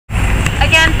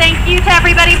Thank you to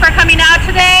everybody for coming out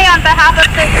today. On behalf of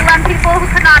the Elem people who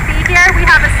could not be here, we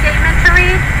have a statement to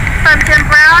read from Jim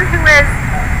Brown, who is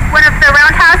one of the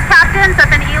roundhouse captains up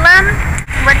in Elem.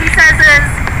 What he says is,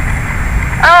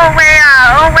 oh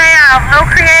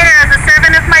Creator, as a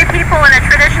servant of my people and a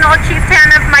traditional chieftain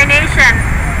of my nation,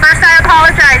 first I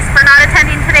apologize for not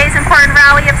attending today's important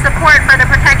rally of support for the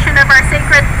protection of our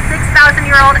sacred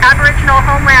 6,000-year-old Aboriginal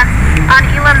homeland on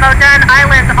Elem Modun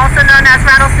Island, also known as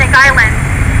Rattlesnake Island.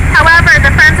 However,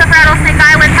 the Friends of Rattlesnake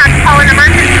Island had to call an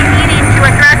emergency meeting to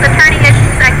address attorney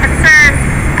issues and concerns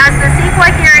as the CEQA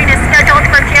hearing is scheduled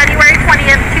for January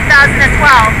 20th,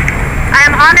 2012. I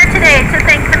am honored today to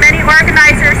thank the many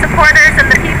organizers, supporters,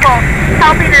 and the people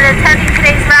helping and attending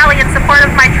today's rally in support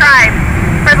of my tribe.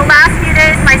 For the last few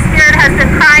days, my spirit has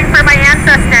been crying for my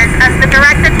ancestors as the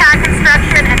direct attack,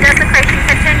 construction, and desecration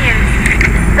continues.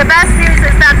 The best news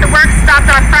is that the work stopped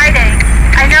on Friday.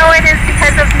 I know it is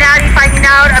because of Nady finding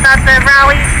out about this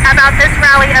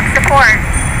rally of support.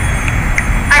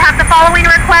 I have the following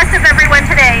request of everyone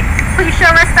today. Please show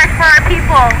respect for our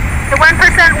people. The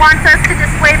 1% wants us to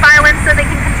display violence so they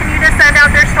can continue to send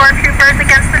out their stormtroopers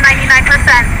against the 99%.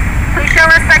 Please show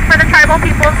respect for the tribal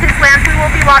peoples whose lands we will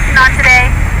be walking on today.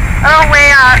 Oh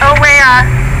Wea,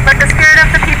 let the spirit of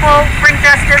the people bring true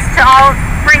justice to all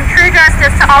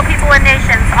people and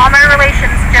nations. All my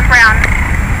relations, Jim Brown.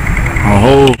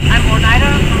 I'm Oneida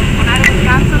from Oneida,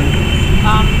 Wisconsin.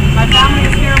 My family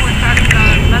is here. We're starting the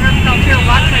Leonard Peltier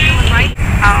Watch for Human Rights.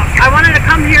 I wanted to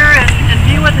come here and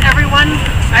be with everyone.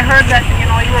 I heard that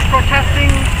you were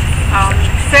protesting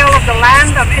sale of the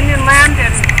land, of Indian land,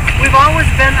 and we've always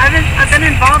been. I've been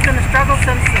involved in the struggle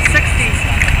since the 60s,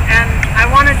 and I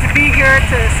wanted to be here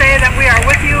to say that we are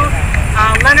with you.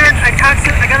 Leonard, I got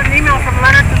an email from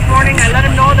Leonard this morning. I let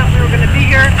him know that we were going to be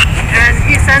here, and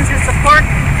he sends his support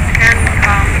and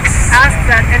asks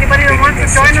that anybody that wants to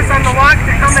join us on the walk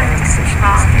to come and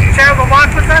share the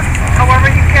walk with us, however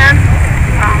you can.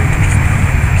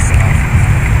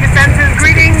 He sends his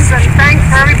greetings and thanks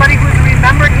for everybody who's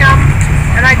remembered him.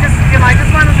 And I just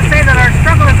wanted to say that our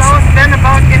struggle has always been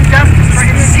about injustice for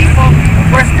Indian people.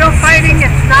 We're still fighting.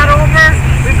 It's not over.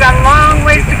 We've got a long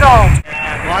ways to go.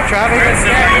 Watch traffic.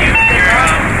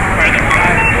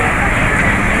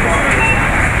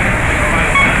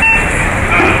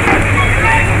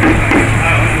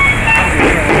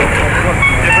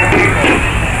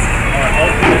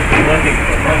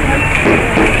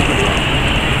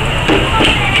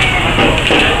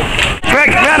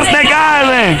 Protect Rattlesnake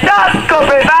Island!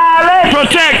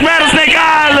 Protect Rattlesnake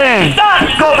Island!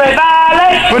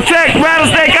 Protect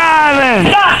Rattlesnake Island!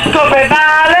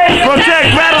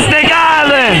 Protect Rattlesnake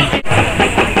Island!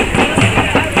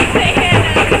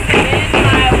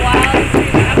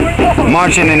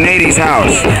 Marching in Nady's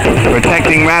house,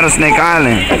 protecting Rattlesnake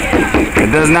Island.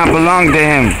 It does not belong to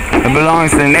him. It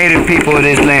belongs to the native people of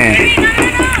this land.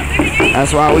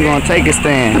 That's why we're gonna take a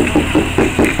stand.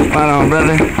 Right on,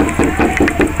 brother.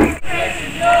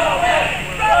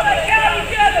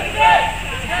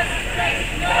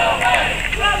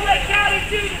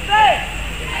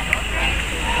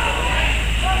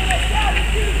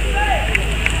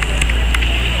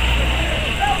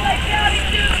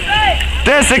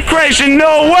 Desecration,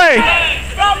 no way!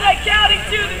 From Lake County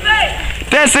to the Bay!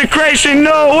 Desecration,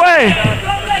 no way!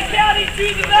 From Lake County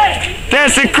to the Bay!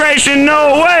 Desecration,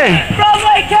 no way! From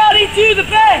Lake County to the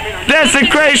Bay!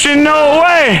 Desecration, no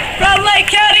way! From Lake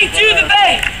County to the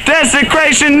Bay!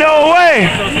 Desecration, no way!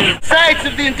 Sites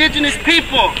of the indigenous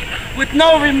people with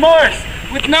no remorse,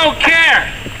 with no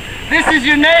care. This is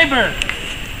your neighbor.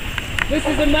 This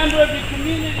is a member of your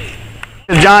community.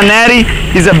 John Nady,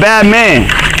 he's a bad man.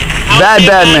 Bad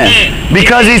man.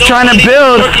 Because he's trying to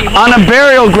build on a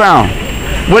burial ground.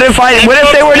 What if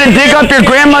they were to dig up your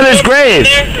grandmother's grave?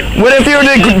 What if you were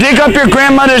to dig up your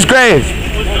grandmother's grave?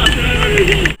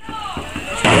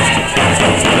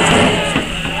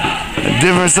 A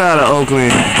different side of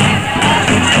Oakland.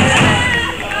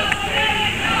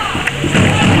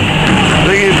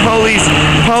 Look at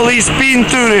police speeding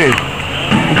through there.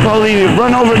 Police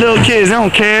run over little kids, they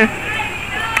don't care.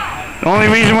 The only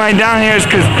reason why he's down here is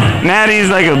because Nady's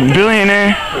like a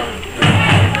billionaire.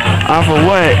 Off of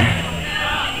what?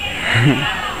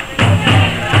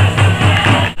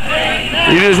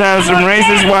 You just have some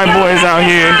racist white boys out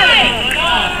here.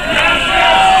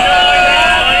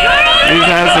 You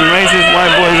just have some racist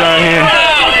white boys out here.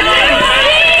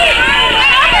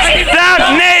 Stop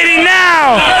Nady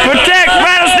now! Protect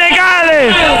Rattlesnake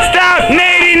Island! Stop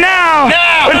Nady now!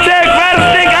 Protect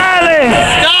Rattlesnake Island!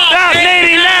 Stop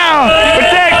Nady now!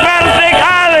 Protect Rattlesnake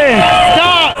Island!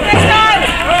 Stop!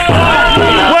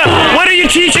 What are you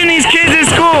teaching these kids in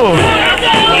school?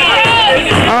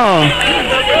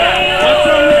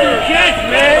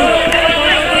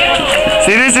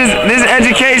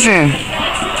 education.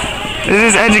 This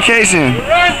is education.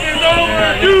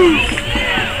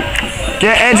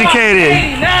 Get educated.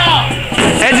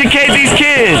 Educate these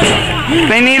kids.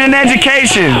 They need an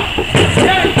education.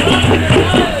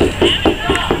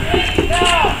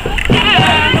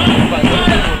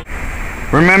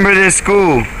 Remember this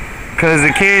school, because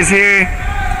the kids here,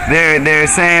 they're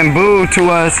saying boo to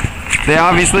us. They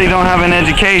obviously don't have an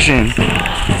education.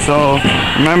 So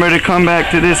remember to come back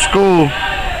to this school.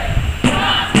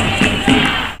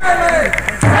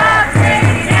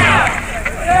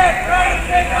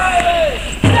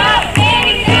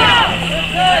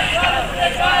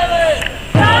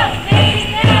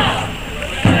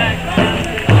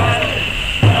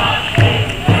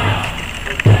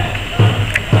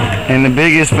 And the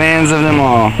biggest fans of them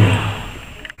all.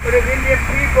 For the Indian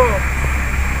people,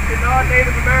 the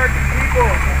non-Native American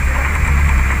people,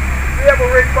 we have a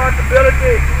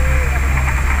responsibility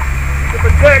to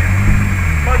protect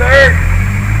Mother Earth.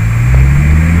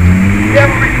 We have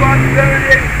a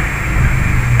responsibility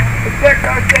to protect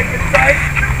our sacred sites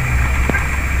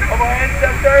of our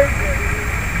ancestors.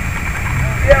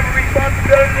 We have a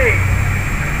responsibility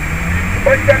to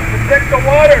protect the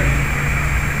water.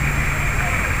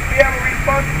 We have a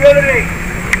responsibility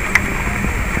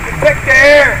to protect the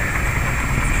air.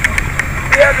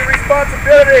 We have the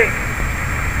responsibility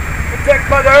to protect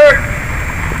Mother Earth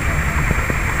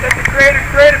that the Creator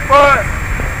created for us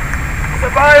to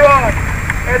survive on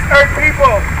as Earth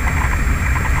people.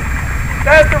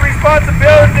 That's the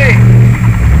responsibility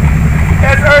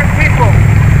as Earth people.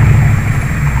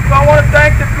 So I want to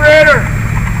thank the Creator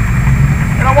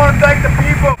and I want to thank the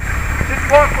people. This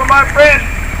one for my friend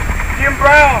Jim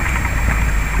Brown,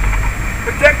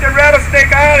 protecting Rattlesnake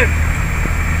Island.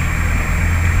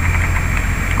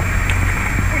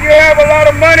 When you have a lot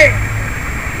of money,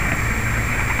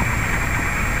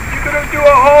 you can do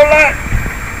a whole lot.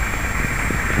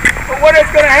 But what is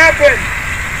going to happen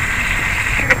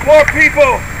to the poor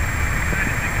people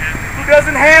who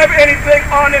doesn't have anything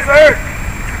on this earth?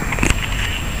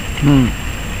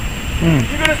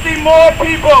 You're going to see more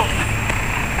people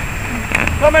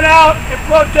coming out and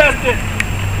protesting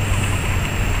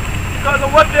because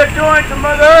of what they're doing to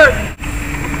Mother Earth.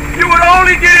 You would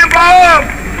only get involved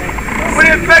when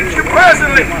it affects you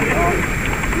personally.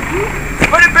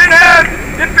 But it's been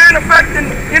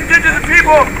affecting indigenous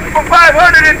people for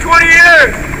 520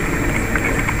 years.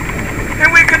 And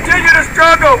we continue to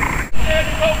struggle. And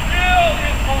to go build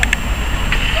his home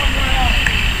somewhere else.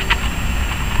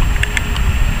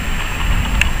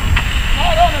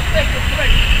 Not on a sacred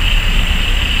place.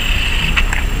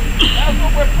 That's what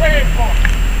we're praying for.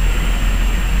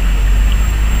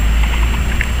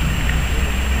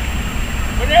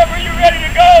 Whenever you're ready to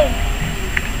go,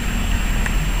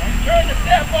 and turn the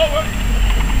step over to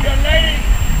your lady,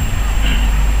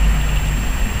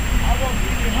 I will be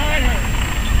behind her.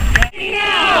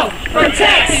 Now,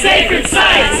 protect sacred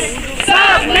sites.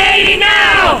 Stop Nady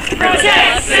now.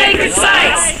 Protect sacred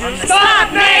sites. Stop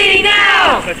Nady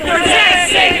now. Protect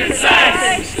sacred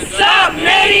sites. Stop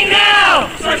Nady now.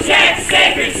 Protect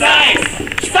sacred sites.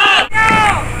 Stop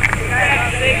now.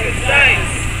 Protect sacred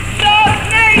sites. Stop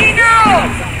Nady now.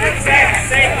 Protect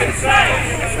sacred sites.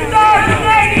 Stop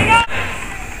Nady now.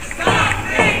 Stop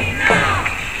Nady now.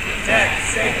 Protect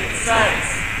sacred sites.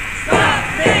 Stop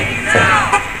Nady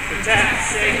now. Protect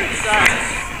sacred sites.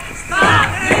 Stop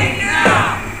Nady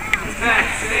now. Protect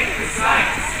sacred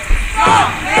sites. Stop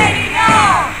Nady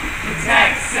now.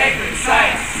 Protect sacred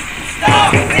sites. Stop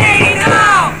Nady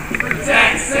now.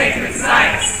 Protect sacred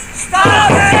sites.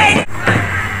 Stop Nady.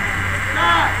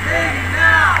 Stop Nady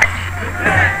now.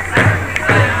 Protect sacred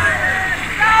sites.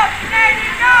 Stop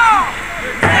Nady now.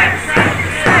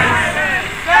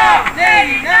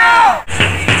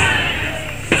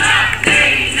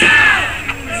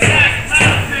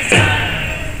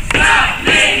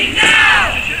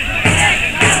 Protect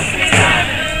sacred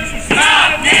sites. Stop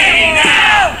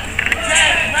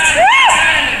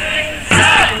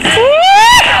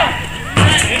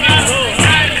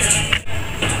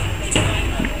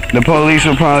Nady now. The police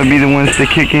will probably be the ones to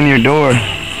kick in your door. Stop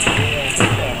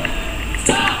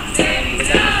Nady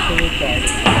now.